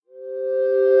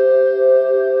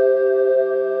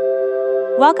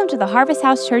Welcome to the Harvest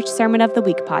House Church Sermon of the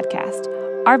Week podcast.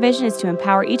 Our vision is to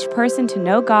empower each person to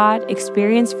know God,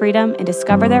 experience freedom, and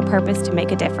discover their purpose to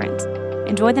make a difference.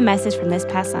 Enjoy the message from this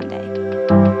past Sunday.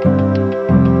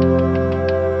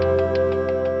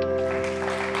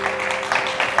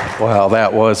 Wow,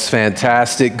 that was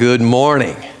fantastic. Good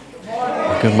morning.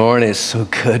 Good morning. It's so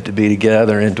good to be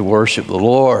together and to worship the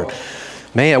Lord.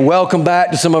 Man, welcome back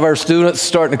to some of our students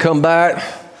starting to come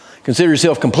back. Consider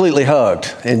yourself completely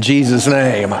hugged in Jesus'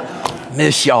 name.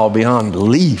 Miss y'all beyond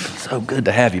belief. So good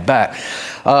to have you back.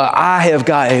 I have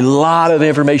got a lot of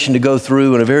information to go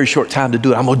through in a very short time to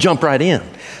do it. I'm going to jump right in.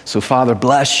 So Father,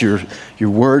 bless your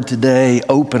word today.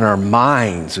 Open our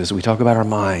minds as we talk about our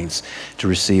minds to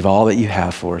receive all that you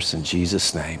have for us in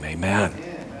Jesus' name. Amen.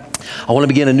 I want to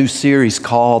begin a new series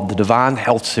called the Divine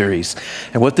Health Series.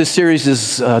 And what this series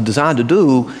is designed to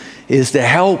do is to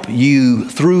help you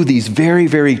through these very,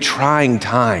 very trying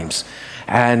times.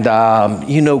 And,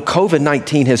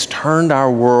 COVID-19 has turned our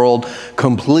world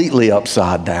completely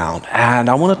upside down. And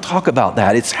I want to talk about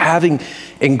that. It's having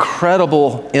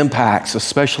incredible impacts,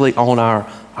 especially on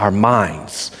our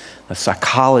minds, the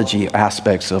psychology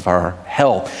aspects of our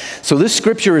health. So this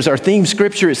scripture is our theme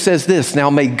scripture. It says this: "Now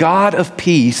may God of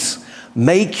peace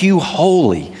make you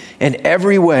holy in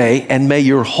every way, and may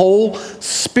your whole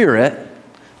spirit,"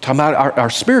 talking about our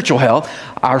spiritual health,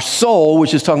 our soul,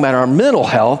 which is talking about our mental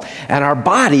health, and our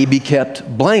body be kept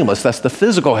blameless. That's the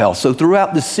physical health. So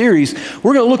throughout this series,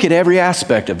 we're going to look at every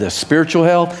aspect of this: spiritual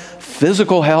health,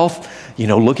 physical health,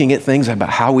 looking at things about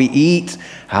how we eat,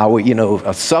 how we,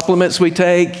 supplements we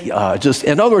take, just,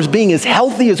 in other words, being as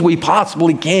healthy as we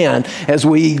possibly can as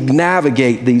we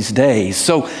navigate these days.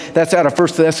 So that's out of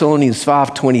 1 Thessalonians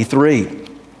 5:23.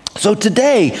 So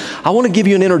today, I want to give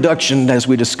you an introduction as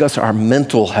we discuss our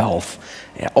mental health,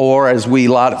 or as we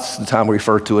a lot of the time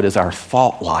refer to it as our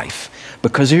thought life.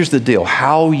 Because here's the deal: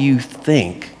 how you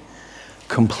think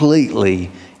completely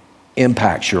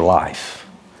impacts your life.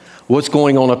 What's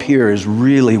going on up here is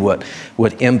really what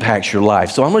impacts your life.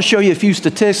 So I'm going to show you a few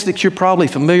statistics. You're probably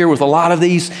familiar with a lot of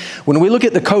these. When we look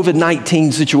at the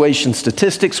COVID-19 situation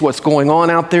statistics, what's going on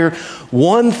out there,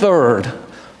 1/3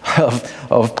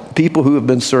 of people who have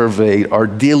been surveyed are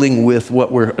dealing with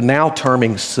what we're now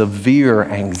terming severe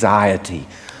anxiety.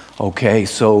 Okay,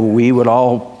 so we would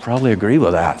all probably agree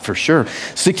with that for sure.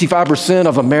 65%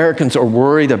 of Americans are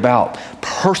worried about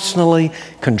personally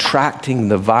contracting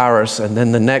the virus. And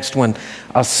then the next one,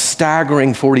 a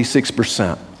staggering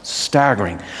 46%,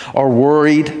 are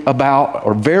worried about,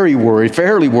 or very worried,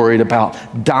 fairly worried about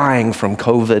dying from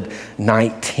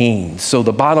COVID-19. So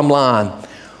the bottom line,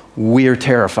 we are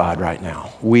terrified right now.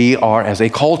 We are, as a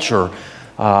culture,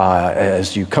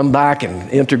 as you come back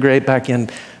and integrate back in,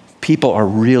 people are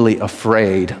really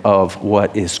afraid of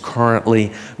what is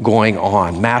currently going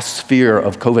on. Mass fear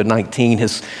of COVID-19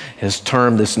 has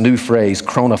termed this new phrase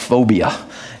chronophobia,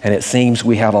 and it seems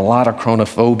we have a lot of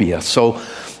chronophobia. So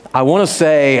I want to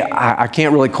say, I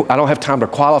don't have time to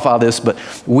qualify this, but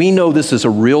we know this is a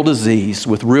real disease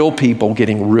with real people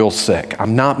getting real sick.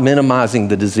 I'm not minimizing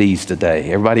the disease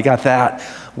today. Everybody got that?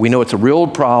 We know it's a real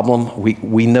problem.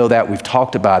 We know that. We've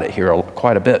talked about it here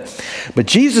quite a bit. But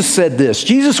Jesus said this.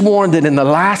 Jesus warned that in the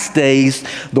last days,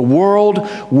 the world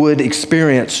would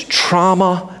experience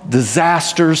trauma,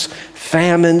 disasters,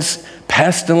 famines,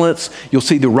 pestilence. You'll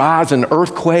see the rise in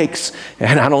earthquakes.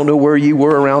 And I don't know where you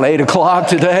were around 8 o'clock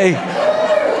today.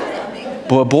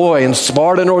 But boy, in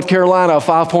Sparta, North Carolina,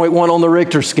 5.1 on the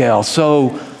Richter scale.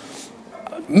 So,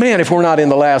 man, if we're not in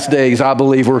the last days, I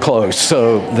believe we're close.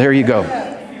 So there you go.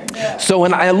 So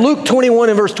in Luke 21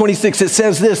 and verse 26, it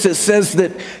says this. It says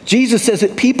that Jesus says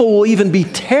that people will even be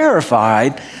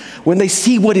terrified when they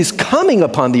see what is coming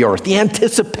upon the earth, the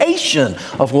anticipation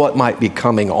of what might be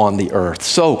coming on the earth.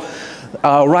 So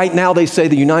right now they say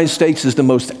the United States is the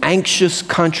most anxious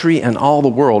country in all the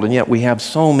world, and yet we have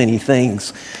so many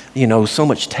things, so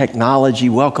much technology.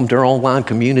 Welcome to our online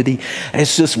community.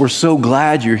 It's just, we're so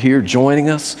glad you're here joining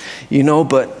us,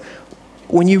 but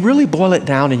when you really boil it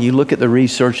down and you look at the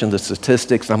research and the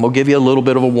statistics, I'm going to give you a little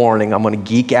bit of a warning. I'm going to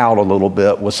geek out a little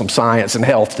bit with some science and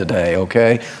health today,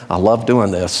 okay? I love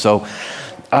doing this. So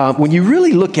when you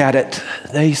really look at it,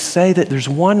 they say that there's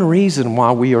one reason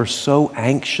why we are so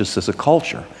anxious as a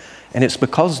culture, and it's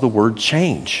because of the word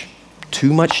change.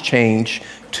 Too much change,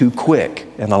 too quick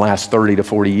in the last 30 to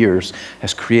 40 years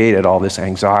has created all this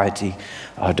anxiety,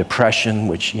 depression,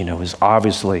 which, is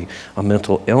obviously a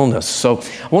mental illness. So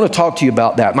I want to talk to you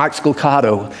about that. Max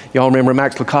Lucado, y'all remember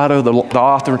Max Lucado, the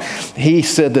author? He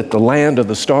said that the land of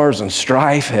the stars and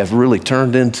strife have really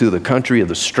turned into the country of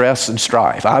the stress and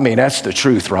strife. I mean, that's the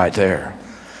truth right there.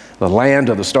 The land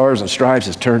of the stars and stripes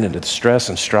has turned into stress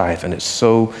and strife, and it's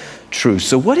so true.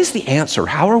 So what is the answer?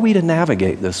 How are we to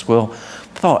navigate this? Well,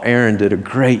 I thought Aaron did a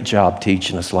great job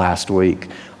teaching us last week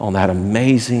on that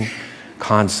amazing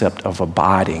concept of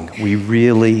abiding. We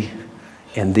really,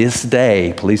 in this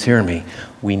day, please hear me,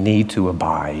 we need to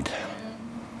abide.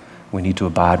 We need to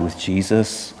abide with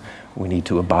Jesus. We need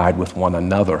to abide with one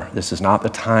another. This is not the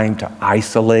time to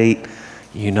isolate.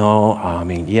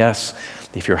 Yes,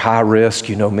 if you're high risk,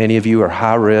 many of you are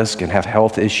high risk and have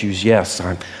health issues. Yes,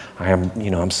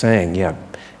 I'm saying,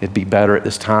 it'd be better at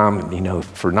this time,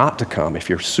 for not to come. If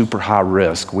you're super high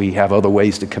risk, we have other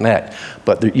ways to connect,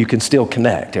 but you can still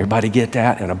connect. Everybody get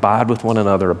that? And abide with one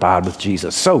another, abide with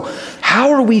Jesus. So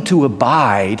how are we to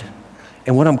abide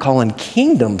in what I'm calling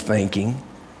kingdom thinking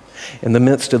in the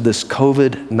midst of this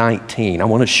COVID-19? I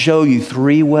want to show you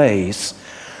 3 ways,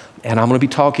 and I'm going to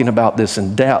be talking about this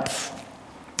in depth.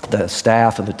 The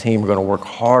staff and the team are going to work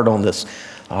hard on this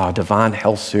Divine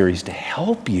Health series to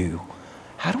help you.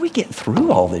 How do we get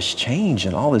through all this change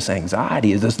and all this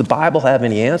anxiety? Does the Bible have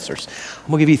any answers?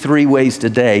 I'm going to give you 3 ways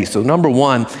today. So number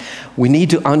 1, we need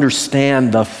to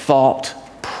understand the thought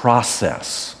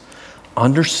process.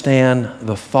 Understand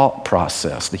the thought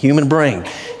process. The human brain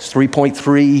is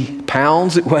 3.3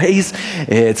 pounds it weighs.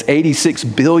 It's 86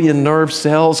 billion nerve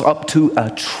cells, up to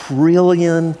 1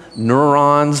 trillion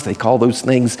neurons. They call those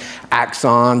things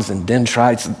axons and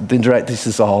dendrites. This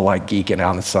is all like geeking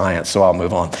out in science, so I'll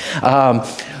move on.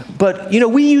 But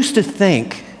we used to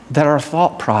think that our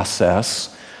thought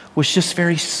process was just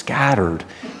very scattered.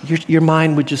 Your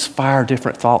mind would just fire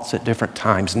different thoughts at different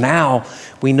times. Now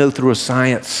we know through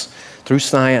science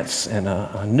and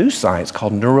a new science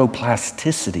called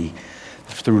neuroplasticity,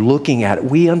 through looking at it,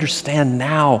 we understand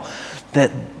now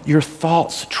that your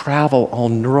thoughts travel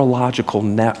on neurological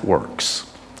networks,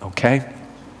 okay?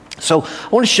 So I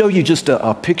want to show you just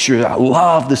a picture. I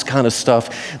love this kind of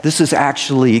stuff. This is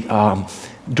actually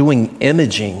doing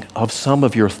imaging of some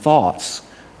of your thoughts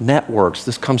networks.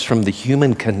 This comes from the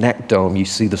Human Connectome. You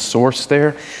see the source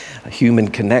there,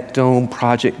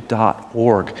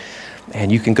 humanconnectomeproject.org. And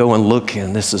you can go and look,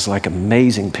 and this is like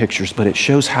amazing pictures, but it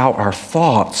shows how our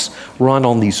thoughts run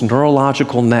on these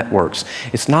neurological networks.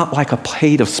 It's not like a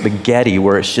plate of spaghetti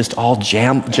where it's just all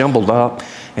jumbled up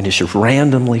and it's just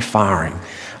randomly firing.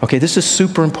 Okay, this is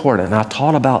super important, and I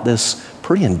taught about this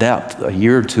pretty in depth a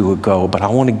year or 2 ago, but I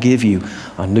want to give you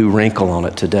a new wrinkle on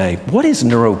it today. What is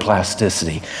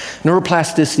neuroplasticity?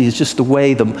 Neuroplasticity is just the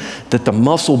way that the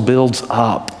muscle builds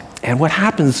up. And what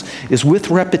happens is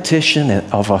with repetition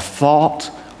of a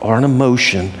thought or an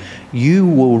emotion, you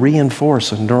will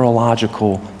reinforce a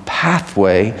neurological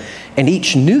pathway, and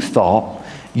each new thought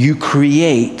you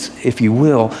create, if you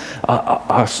will,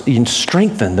 you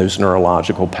strengthen those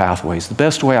neurological pathways. The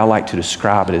best way I like to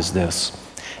describe it is this.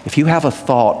 If you have a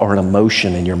thought or an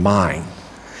emotion in your mind,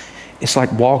 it's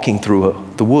like walking through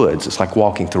the woods. It's like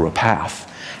walking through a path.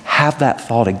 Have that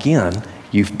thought again,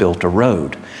 you've built a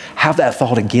road. Have that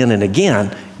thought again and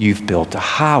again, you've built a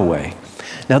highway.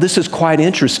 Now, this is quite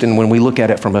interesting when we look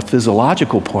at it from a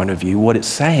physiological point of view. What it's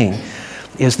saying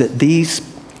is that these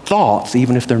thoughts,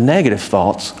 even if they're negative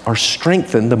thoughts, are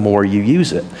strengthened the more you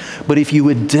use it. But if you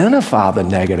identify the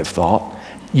negative thought,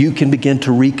 you can begin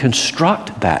to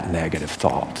reconstruct that negative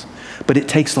thought. But it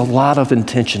takes a lot of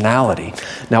intentionality.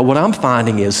 Now, what I'm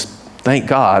finding is, thank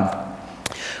God,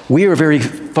 we are very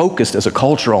focused as a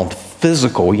culture on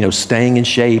physical, staying in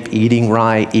shape, eating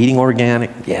right, eating organic,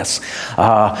 yes.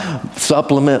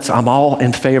 Supplements, I'm all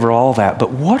in favor of all that. But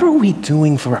what are we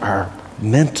doing for our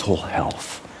mental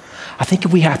health? I think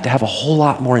we have to have a whole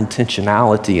lot more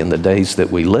intentionality in the days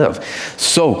that we live.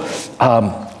 So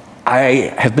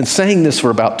I have been saying this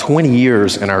for about 20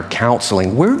 years in our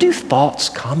counseling. Where do thoughts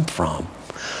come from?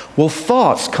 Well,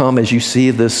 thoughts come, as you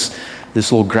see this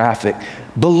little graphic.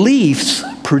 Beliefs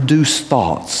produce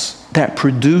thoughts that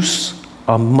produce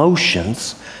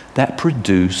emotions that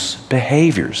produce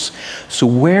behaviors. So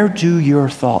where do your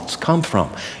thoughts come from?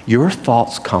 Your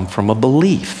thoughts come from a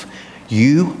belief.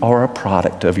 You are a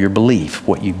product of your belief.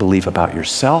 What you believe about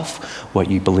yourself,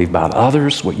 what you believe about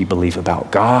others, what you believe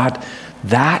about God,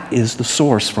 that is the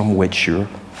source from which your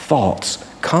thoughts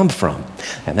come from.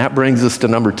 And that brings us to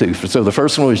number 2. So the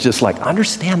first one was just like,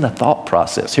 understand the thought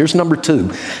process. Here's number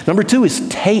 2. Number 2 is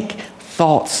take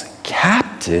thoughts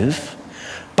captive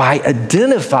by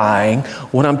identifying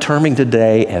what I'm terming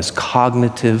today as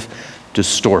cognitive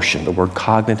distortion. The word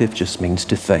cognitive just means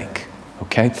to think,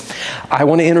 okay? I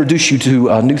want to introduce you to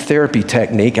a new therapy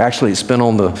technique. Actually, it's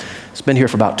been here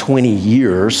for about 20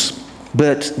 years,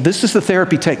 but this is the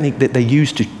therapy technique that they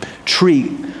use to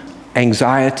treat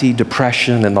anxiety,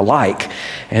 depression, and the like.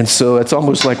 And so it's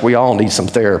almost like we all need some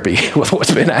therapy with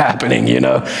what's been happening,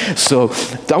 So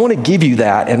I want to give you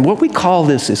that. And what we call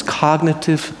this is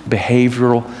cognitive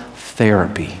behavioral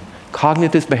therapy.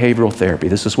 Cognitive behavioral therapy.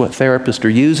 This is what therapists are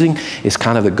using. It's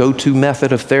kind of the go-to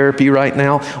method of therapy right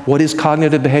now. What is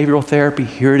cognitive behavioral therapy?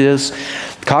 Here it is.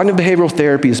 Cognitive behavioral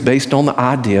therapy is based on the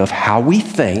idea of how we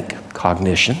think,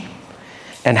 cognition,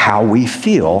 and how we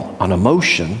feel, on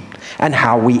emotion, and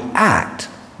how we act,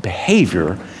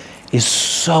 behavior, is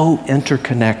so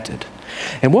interconnected.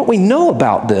 And what we know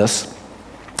about this,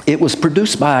 it was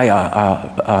produced by,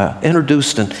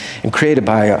 introduced and created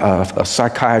by a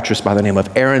psychiatrist by the name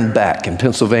of Aaron Beck in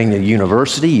Pennsylvania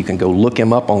University. You can go look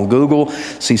him up on Google,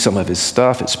 see some of his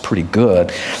stuff. It's pretty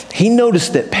good. He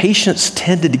noticed that patients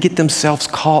tended to get themselves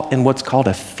caught in what's called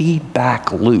a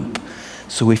feedback loop.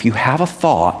 So if you have a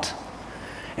thought,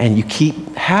 and you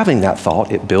keep having that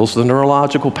thought, it builds the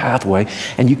neurological pathway,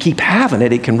 and you keep having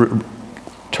it, it can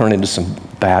turn into some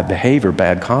bad behavior,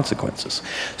 bad consequences.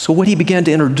 So what he began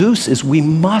to introduce is we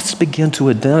must begin to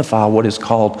identify what is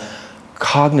called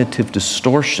cognitive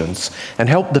distortions and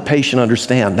help the patient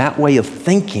understand that way of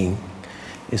thinking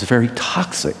is very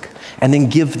toxic, and then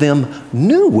give them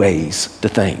new ways to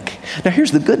think. Now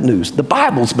here's the good news. The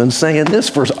Bible's been saying this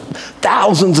for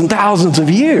thousands and thousands of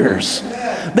years.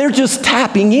 They're just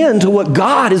tapping into what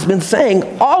God has been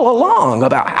saying all along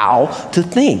about how to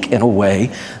think in a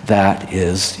way that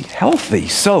is healthy.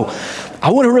 So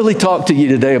I want to really talk to you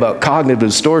today about cognitive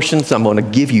distortions. I'm going to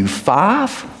give you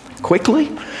 5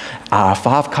 quickly.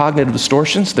 5 cognitive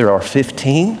distortions. There are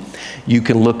 15. You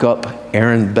can look up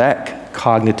Aaron Beck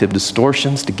cognitive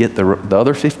distortions to get the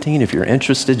other 15. If you're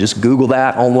interested, just Google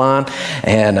that online,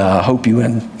 and hope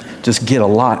you just get a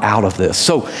lot out of this.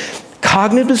 So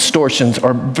cognitive distortions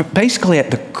are basically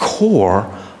at the core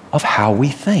of how we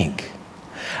think.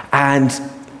 And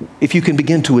if you can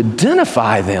begin to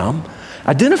identify them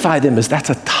as that's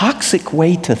a toxic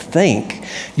way to think,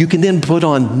 you can then put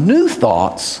on new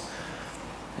thoughts.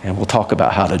 And we'll talk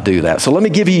about how to do that. So let me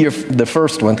give you the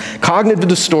first one, cognitive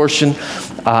distortion.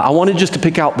 I wanted just to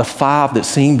pick out the 5 that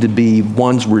seem to be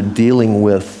ones we're dealing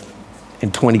with in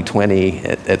 2020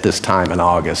 at this time in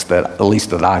August, at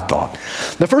least that I thought.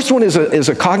 The first one is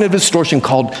a cognitive distortion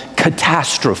called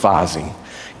catastrophizing.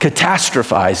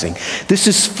 Catastrophizing. This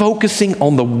is focusing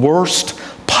on the worst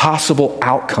possible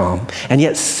outcome and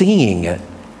yet seeing it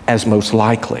as most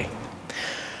likely.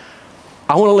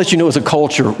 I want to let you know, as a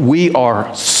culture, we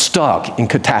are stuck in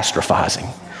catastrophizing.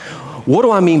 What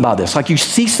do I mean by this? Like, you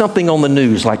see something on the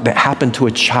news like that happened to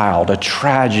a child, a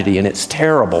tragedy, and it's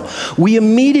terrible. We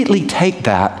immediately take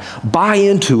that, buy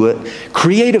into it,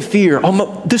 create a fear.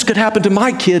 Oh, this could happen to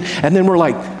my kid. And then we're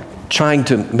like trying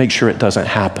to make sure it doesn't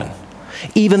happen,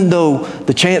 even though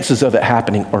the chances of it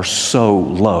happening are so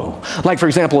low. Like, for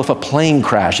example, if a plane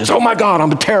crashes, oh my God, I'm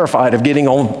terrified of getting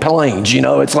on planes.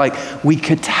 It's like we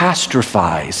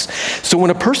catastrophize. So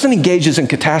when a person engages in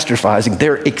catastrophizing,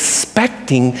 they're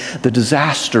expecting the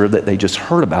disaster that they just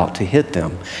heard about to hit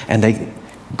them, and they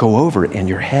go over it in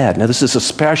your head. Now, this is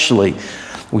especially,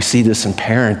 we see this in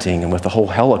parenting and with the whole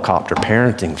helicopter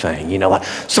parenting thing, like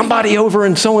somebody over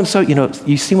and so,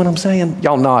 you see what I'm saying?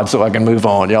 Y'all nod so I can move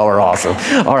on. Y'all are awesome.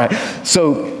 All right.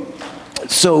 So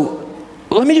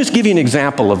let me just give you an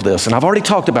example of this. And I've already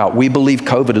talked about, we believe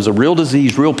COVID is a real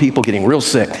disease, real people getting real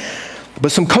sick.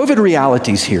 But some COVID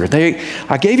realities here.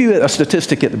 I gave you a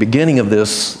statistic at the beginning of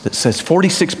this that says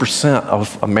 46%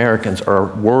 of Americans are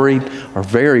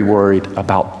very worried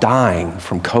about dying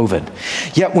from COVID.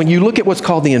 Yet when you look at what's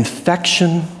called the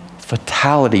infection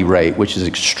fatality rate, which is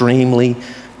extremely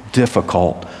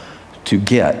difficult to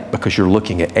get because you're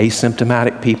looking at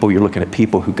asymptomatic people, you're looking at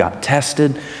people who got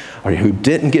tested or who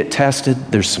didn't get tested.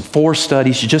 There's some 4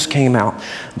 studies that just came out.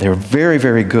 They're very,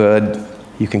 very good.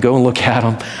 You can go and look at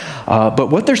them. But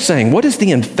what they're saying, what is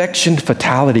the infection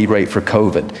fatality rate for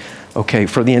COVID? Okay,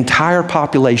 for the entire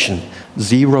population,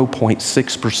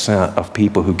 0.6% of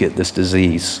people who get this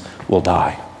disease will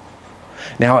die.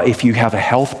 Now, if you have a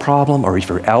health problem or if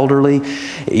you're elderly,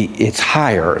 it's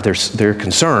higher. They're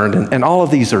concerned, and all of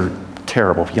these are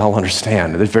terrible. Y'all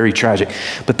understand. They're very tragic.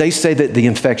 But they say that the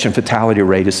infection fatality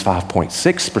rate is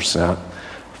 5.6%.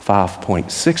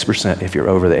 5.6% if you're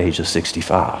over the age of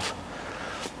 65.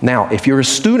 Now, if you're a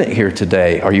student here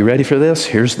today, are you ready for this?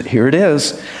 Here it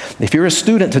is. If you're a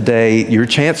student today, your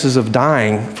chances of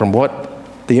dying from what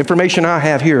the information I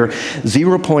have here,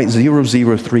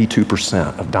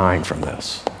 0.0032% of dying from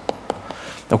this.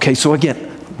 Okay, so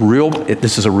again,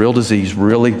 this is a real disease,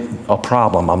 really a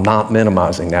problem. I'm not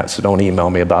minimizing that, so don't email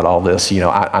me about all this.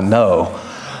 I know.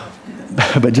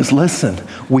 But just listen,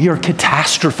 we are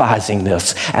catastrophizing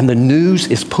this, and the news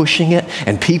is pushing it,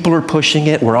 and people are pushing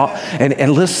it.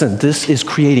 And listen, this is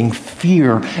creating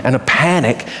fear and a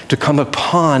panic to come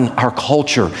upon our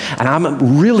culture. And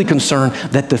I'm really concerned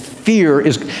that the fear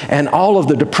and all of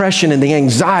the depression and the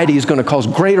anxiety is going to cause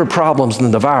greater problems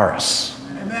than the virus.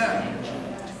 Amen.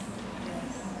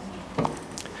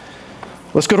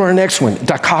 Let's go to our next one,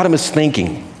 dichotomous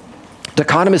thinking.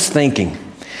 Dichotomous thinking.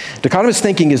 Dichotomous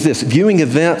thinking is this: viewing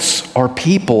events or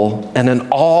people in an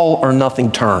all or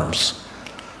nothing terms.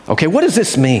 Okay, what does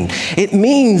this mean? It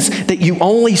means that you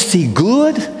only see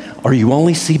good or you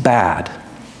only see bad.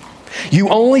 You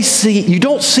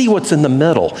don't see what's in the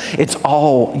middle. It's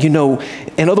all,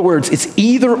 in other words, it's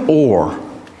either or.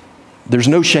 There's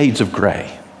no shades of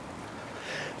gray.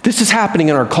 This is happening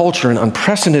in our culture in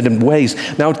unprecedented ways.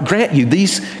 Now, grant you,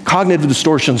 these cognitive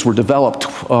distortions were developed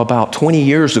about 20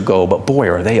 years ago, but boy,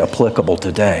 are they applicable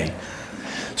today.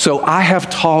 So I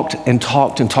have talked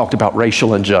about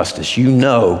racial injustice.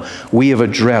 We have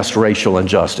addressed racial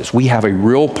injustice. We have a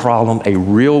real problem, a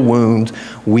real wound.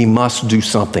 We must do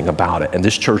something about it. And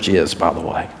this church is, by the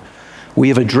way. We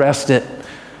have addressed it.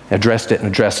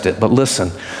 But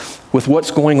listen, with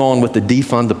what's going on with the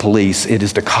defund the police, it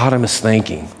is dichotomous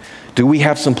thinking. Do we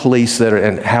have some police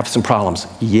that have some problems?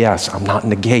 Yes, I'm not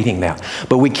negating that.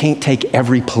 But we can't take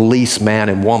every policeman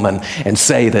and woman and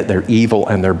say that they're evil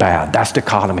and they're bad. That's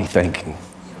dichotomy thinking.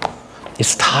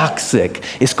 It's toxic.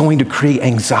 It's going to create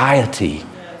anxiety.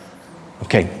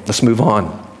 Okay, let's move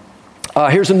on.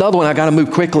 Here's another one. I got to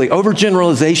move quickly.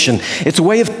 Overgeneralization. It's a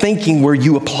way of thinking where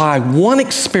you apply one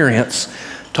experience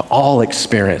to all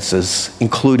experiences,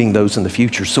 including those in the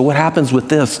future. So what happens with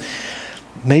this?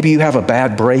 Maybe you have a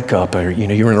bad breakup, or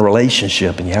you're in a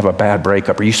relationship and you have a bad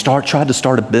breakup, or you tried to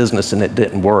start a business and it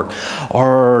didn't work,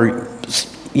 or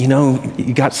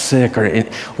you got sick, or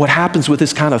what happens with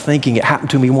this kind of thinking? It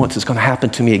happened to me once, it's going to happen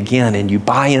to me again, and you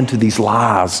buy into these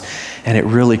lies, and it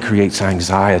really creates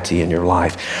anxiety in your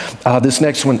life. This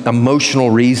next one,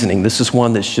 emotional reasoning. This is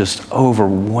one that's just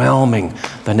overwhelming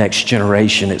the next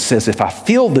generation. It says, if I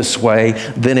feel this way,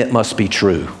 then it must be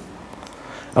true.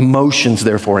 Emotions,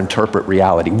 therefore, interpret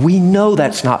reality. We know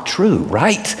that's not true,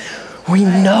 right? We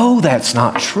know that's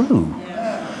not true.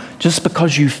 Just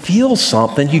because you feel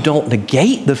something, you don't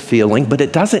negate the feeling, but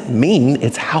it doesn't mean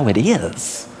it's how it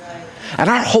is. And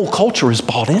our whole culture is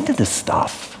bought into this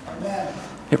stuff.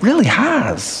 It really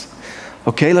has.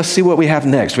 Okay, let's see what we have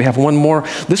next. We have one more.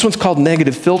 This one's called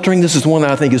negative filtering. This is one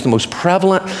that I think is the most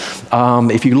prevalent.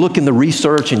 If you look in the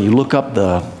research and you look up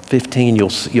the 15, you'll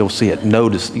see it.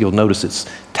 You'll notice it's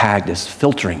tagged as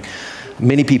filtering.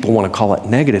 Many people want to call it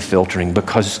negative filtering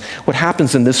because what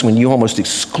happens in this one, you almost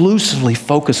exclusively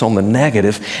focus on the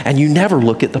negative and you never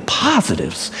look at the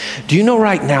positives. Do you know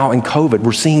right now in COVID,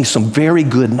 we're seeing some very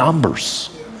good numbers.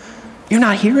 You're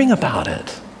not hearing about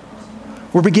it.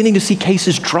 We're beginning to see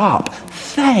cases drop.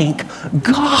 Thank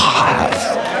God.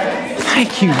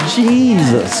 Thank you,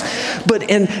 Jesus. But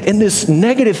in this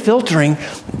negative filtering,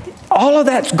 all of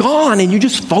that's gone and you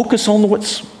just focus on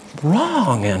what's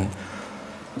wrong. And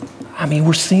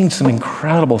we're seeing some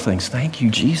incredible things. Thank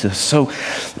you, Jesus. So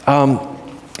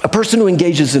a person who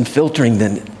engages in filtering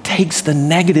then takes the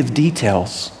negative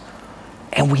details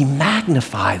and we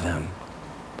magnify them.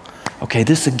 Okay,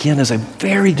 this again is a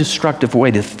very destructive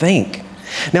way to think.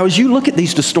 Now, as you look at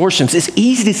these distortions, it's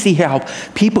easy to see how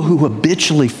people who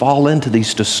habitually fall into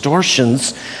these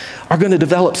distortions are going to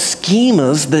develop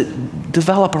schemas that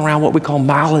develop around what we call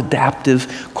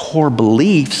maladaptive core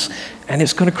beliefs, and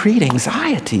it's going to create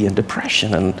anxiety and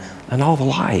depression and all the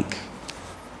like.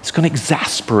 It's going to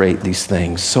exasperate these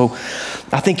things. So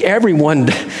I think everyone,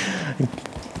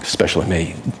 especially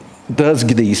me, does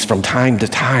these from time to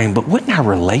time, but wouldn't our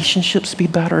relationships be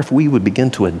better if we would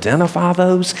begin to identify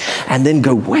those and then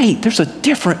go, wait, there's a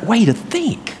different way to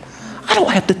think. I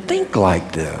don't have to think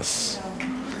like this.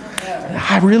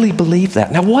 I really believe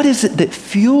that. Now, what is it that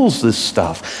fuels this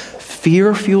stuff?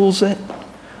 Fear fuels it,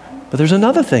 but there's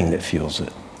another thing that fuels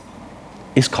it.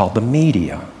 It's called the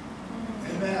media.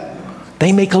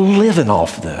 They make a living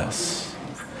off this.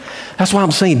 That's why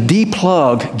I'm saying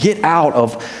deplug, get out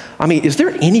of, is there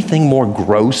anything more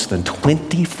gross than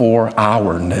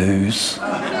 24-hour news?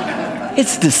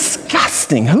 It's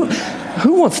disgusting.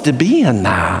 Who wants to be in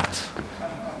that?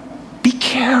 Be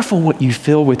careful what you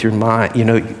fill with your mind,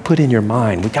 you put in your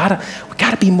mind. We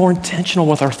gotta be more intentional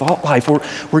with our thought life.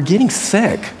 We're getting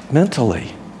sick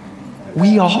mentally.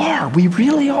 We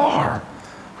really are.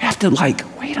 We have to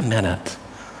wait a minute.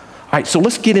 All right, so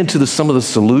let's get into some of the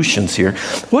solutions here.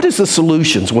 What is the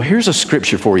solutions? Well, here's a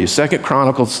scripture for you. 2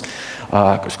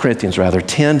 Corinthians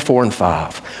 10, 4 and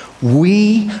 5.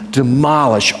 We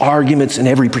demolish arguments and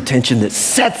every pretension that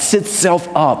sets itself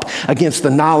up against the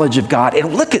knowledge of God.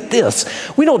 And look at this.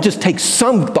 We don't just take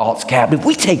some thoughts captive.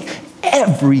 We take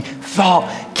every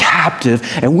thought captive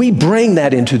and we bring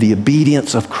that into the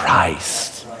obedience of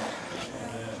Christ.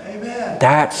 Amen.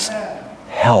 That's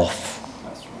health.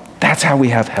 That's how we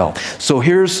have health. So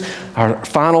here's our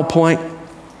final point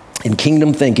in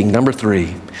kingdom thinking. Number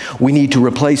 3, we need to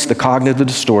replace the cognitive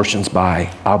distortions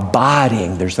by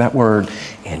abiding, there's that word,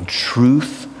 in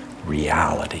truth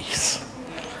realities.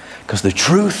 Because the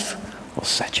truth will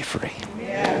set you free.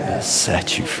 It'll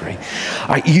set you free.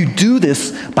 All right, you do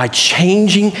this by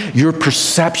changing your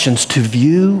perceptions to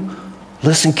view,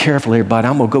 listen carefully everybody,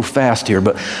 I'm gonna go fast here,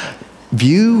 but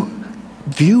view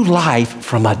life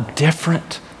from a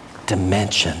different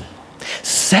dimension.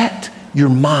 Set your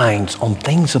minds on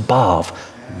things above,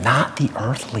 not the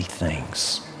earthly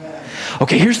things.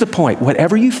 Okay, here's the point.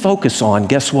 Whatever you focus on,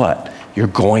 guess what? You're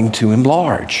going to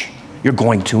enlarge. You're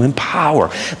going to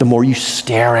empower. The more you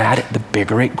stare at it, the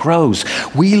bigger it grows.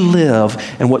 We live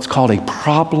in what's called a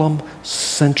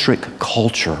problem-centric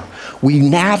culture. We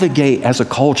navigate as a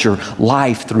culture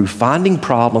life through finding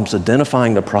problems,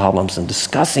 identifying the problems, and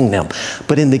discussing them.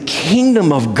 But in the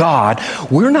kingdom of God,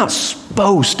 we're not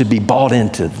supposed to be bought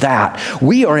into that.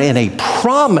 We are in a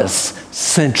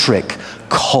promise-centric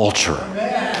culture.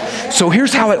 So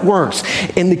here's how it works.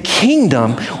 In the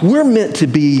kingdom, we're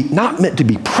not meant to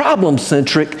be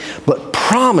problem-centric, but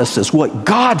promises, what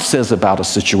God says about a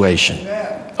situation.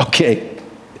 Okay,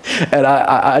 and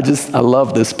I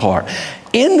love this part.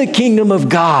 In the kingdom of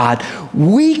God,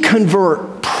 we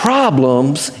convert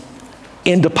problems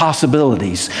into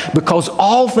possibilities because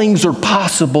all things are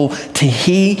possible to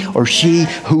he or she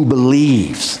who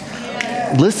believes.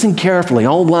 Listen carefully,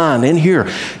 online, in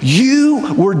here.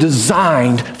 You were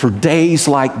designed for days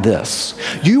like this.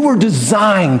 You were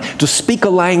designed to speak a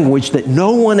language that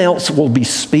no one else will be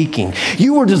speaking.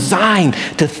 You were designed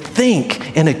to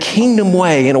think in a kingdom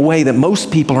way, in a way that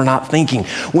most people are not thinking.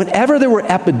 Whenever there were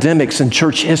epidemics in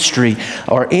church history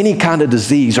or any kind of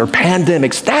disease or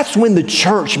pandemics, that's when the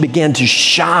church began to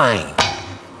shine.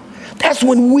 That's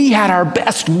when we had our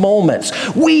best moments.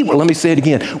 Let me say it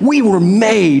again. We were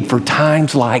made for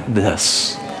times like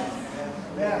this.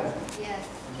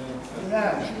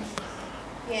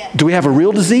 Do we have a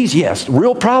real disease? Yes.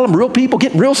 Real problem, real people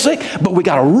getting real sick. But we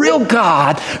got a real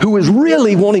God who is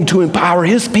really wanting to empower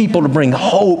his people to bring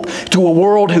hope to a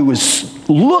world who is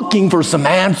looking for some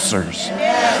answers.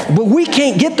 But we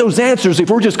can't get those answers if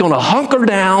we're just going to hunker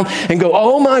down and go,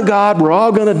 oh my God, we're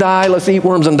all going to die. Let's eat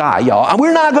worms and die, y'all.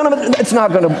 It's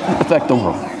not going to affect the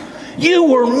world. You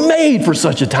were made for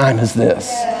such a time as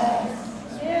this.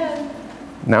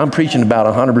 Now I'm preaching about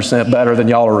 100% better than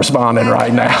y'all are responding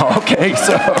right now. Okay,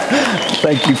 so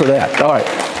thank you for that. All right.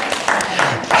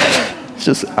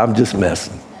 I'm just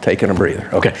messing, taking a breather.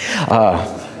 Okay.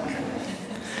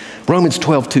 Romans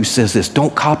 12:2 says this,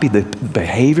 don't copy the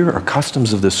behavior or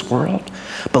customs of this world,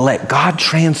 but let God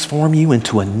transform you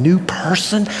into a new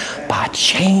person by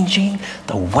changing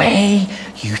the way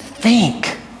you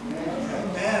think.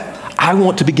 I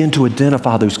want to begin to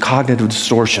identify those cognitive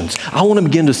distortions. I want to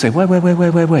begin to say,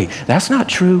 wait. That's not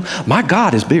true. My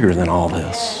God is bigger than all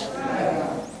this.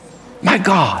 My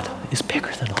God is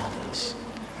bigger than all this.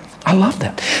 I love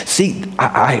that. See,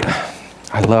 I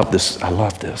love this. I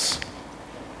love this.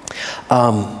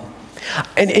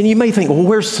 And you may think, well,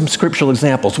 where's some scriptural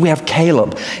examples? We have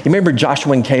Caleb. You remember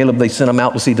Joshua and Caleb, they sent them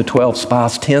out to see the 12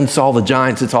 spies. 10 saw the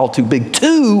giants, it's all too big.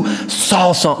 2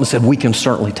 saw something and said, we can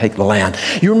certainly take the land.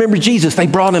 You remember Jesus, they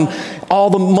brought him all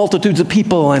the multitudes of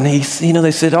people and they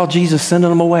said, oh, Jesus, sending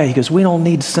them away. He goes, we don't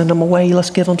need to send them away. Let's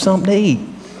give them something to eat.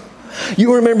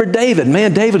 You remember David.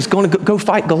 Man, David's going to go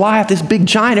fight Goliath, this big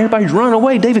giant. Everybody's running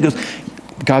away. David goes,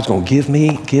 God's going to give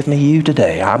me you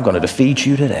today. I'm going to defeat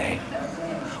you today.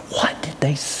 What did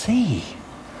they see?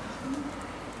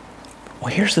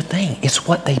 Well, here's the thing. It's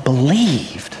what they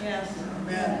believed. Yes.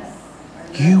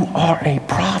 You are a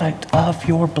product of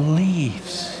your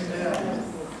beliefs.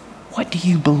 What do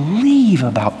you believe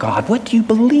about God? What do you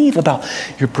believe about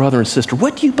your brother and sister?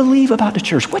 What do you believe about the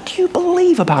church? What do you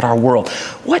believe about our world?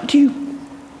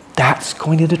 That's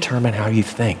going to determine how you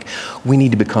think. We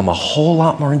need to become a whole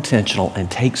lot more intentional and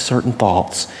take certain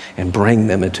thoughts and bring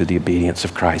them into the obedience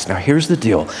of Christ. Now, here's the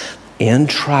deal. In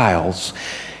trials,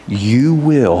 you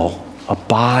will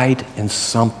abide in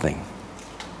something.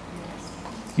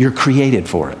 You're created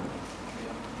for it.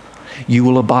 You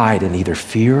will abide in either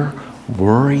fear,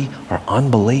 worry or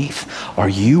unbelief, or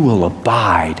you will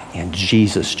abide in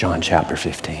Jesus, John chapter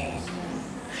 15.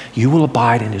 You will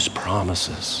abide in his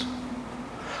promises.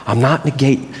 I'm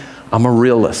a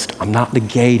realist. I'm not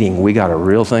negating we got a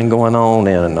real thing going on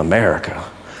in America,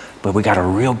 but we got a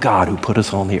real God who put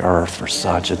us on the earth for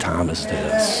such a time as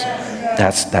this.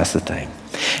 That's the thing.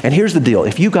 And here's the deal.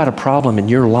 If you got a problem in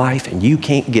your life and you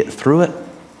can't get through it,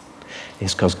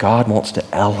 it's because God wants to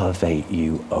elevate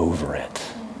you over it.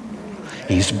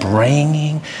 He's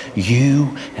bringing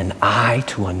you and I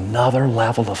to another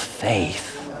level of faith.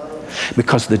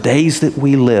 Because the days that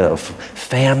we live,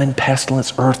 famine,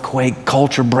 pestilence, earthquake,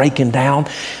 culture breaking down,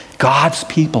 God's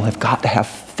people have got to have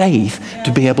faith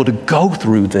to be able to go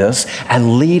through this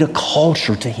and lead a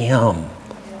culture to him.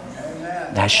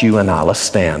 That's you and I. Let's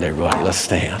stand, everybody. Let's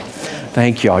stand.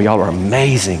 Thank y'all. Y'all are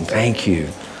amazing. Thank you.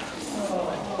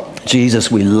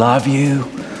 Jesus, we love you,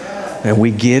 and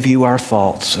we give you our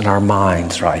thoughts and our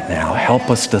minds right now. Help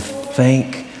us to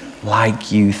think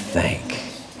like you think.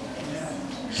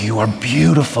 You are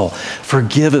beautiful.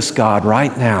 Forgive us, God,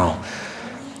 right now.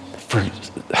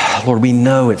 Lord, we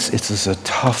know it's a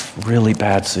tough, really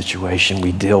bad situation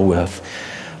we deal with,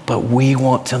 but we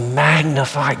want to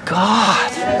magnify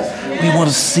God. We want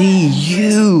to see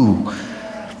you.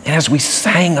 And as we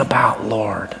sang about,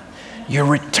 Lord, your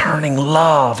returning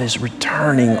love is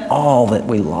returning all that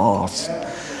we lost.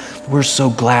 We're so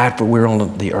glad we're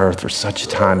on the earth for such a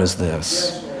time as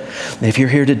this. And if you're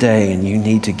here today and you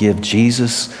need to give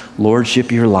Jesus lordship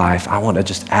of your life, I want to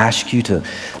just ask you to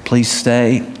please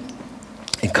stay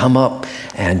and come up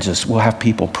and we'll have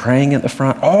people praying at the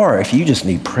front. Or if you just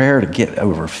need prayer to get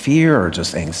over fear or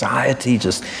just anxiety,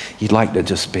 you'd like to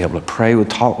just be able to pray or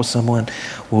talk with someone,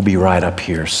 we'll be right up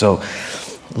here. So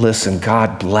listen,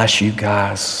 God bless you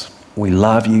guys. We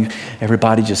love you.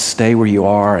 Everybody just stay where you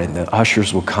are, and the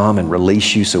ushers will come and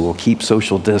release you, so we'll keep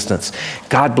social distance.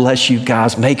 God bless you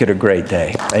guys. Make it a great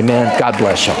day. Amen. God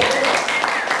bless y'all.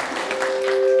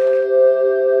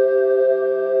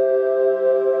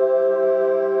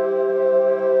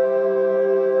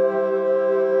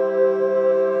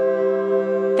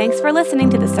 Thanks for listening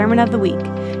to the Sermon of the Week.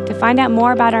 To find out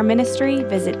more about our ministry,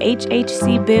 visit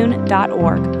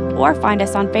hhcboone.org or find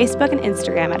us on Facebook and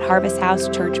Instagram at Harvest House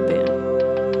Church Boone.